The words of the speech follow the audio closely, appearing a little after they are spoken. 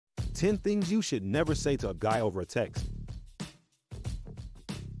10 things you should never say to a guy over a text.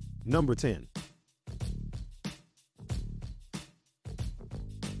 Number 10.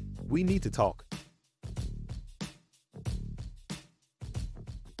 We need to talk.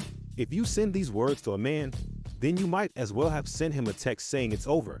 If you send these words to a man, then you might as well have sent him a text saying it's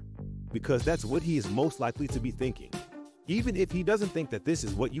over, because that's what he is most likely to be thinking. Even if he doesn't think that this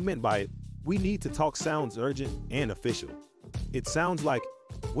is what you meant by it, we need to talk sounds urgent and official. It sounds like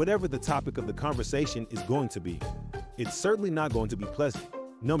whatever the topic of the conversation is going to be, it's certainly not going to be pleasant.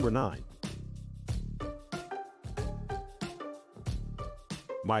 Number 9.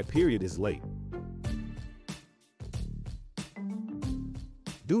 My period is late.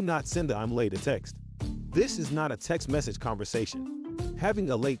 Do not send the "I'm late" a text. This is not a text message conversation.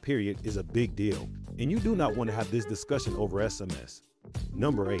 Having a late period is a big deal, and you do not want to have this discussion over SMS.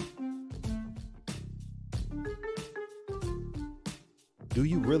 Number 8. Do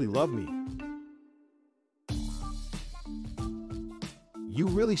you really love me? You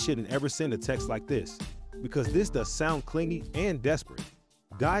really shouldn't ever send a text like this, because this does sound clingy and desperate.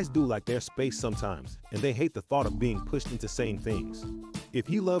 Guys do like their space sometimes, and they hate the thought of being pushed into saying things. If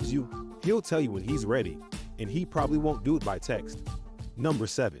he loves you, he'll tell you when he's ready, and he probably won't do it by text. Number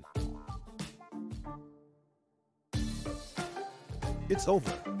 7. It's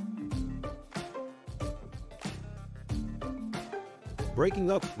over.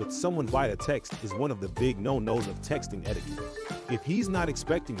 Breaking up with someone via text is one of the big no-nos of texting etiquette. If he's not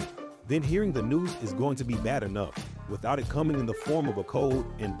expecting it, then hearing the news is going to be bad enough without it coming in the form of a cold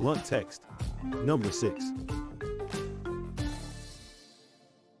and blunt text. Number 6.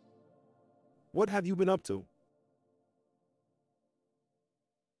 What have you been up to?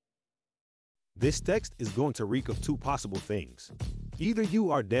 This text is going to reek of two possible things. Either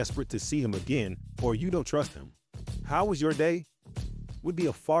you are desperate to see him again, or you don't trust him. How was your day? Would be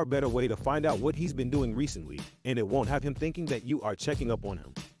a far better way to find out what he's been doing recently, and it won't have him thinking that you are checking up on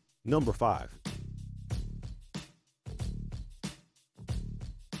him. Number 5.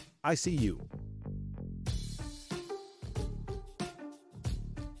 I see you.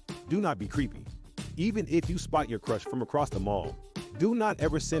 Do not be creepy. Even if you spot your crush from across the mall, do not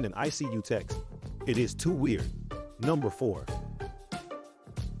ever send an "I see you" text. It is too weird. Number 4.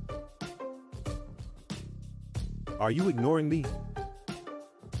 Are you ignoring me?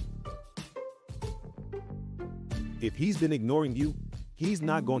 If he's been ignoring you, he's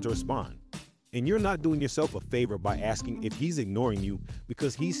not going to respond. And you're not doing yourself a favor by asking if he's ignoring you,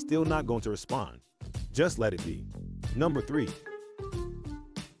 because he's still not going to respond. Just let it be. Number 3.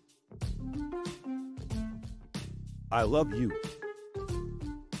 I love you.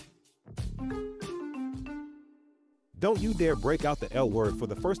 Don't you dare break out the L word for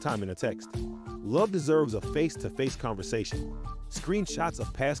the first time in a text. Love deserves a face-to-face conversation. Screenshots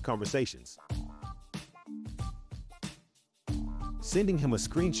of past conversations. Sending him a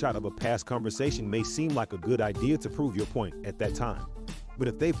screenshot of a past conversation may seem like a good idea to prove your point at that time. But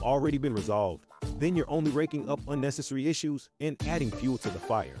if they've already been resolved, then you're only raking up unnecessary issues and adding fuel to the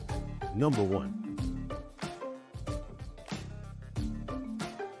fire. Number 1.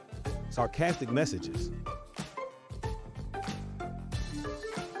 Sarcastic messages.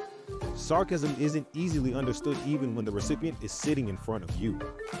 Sarcasm isn't easily understood even when the recipient is sitting in front of you.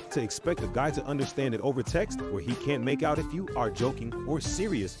 To expect a guy to understand it over text where he can't make out if you are joking or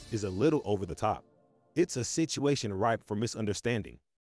serious is a little over the top. It's a situation ripe for misunderstanding.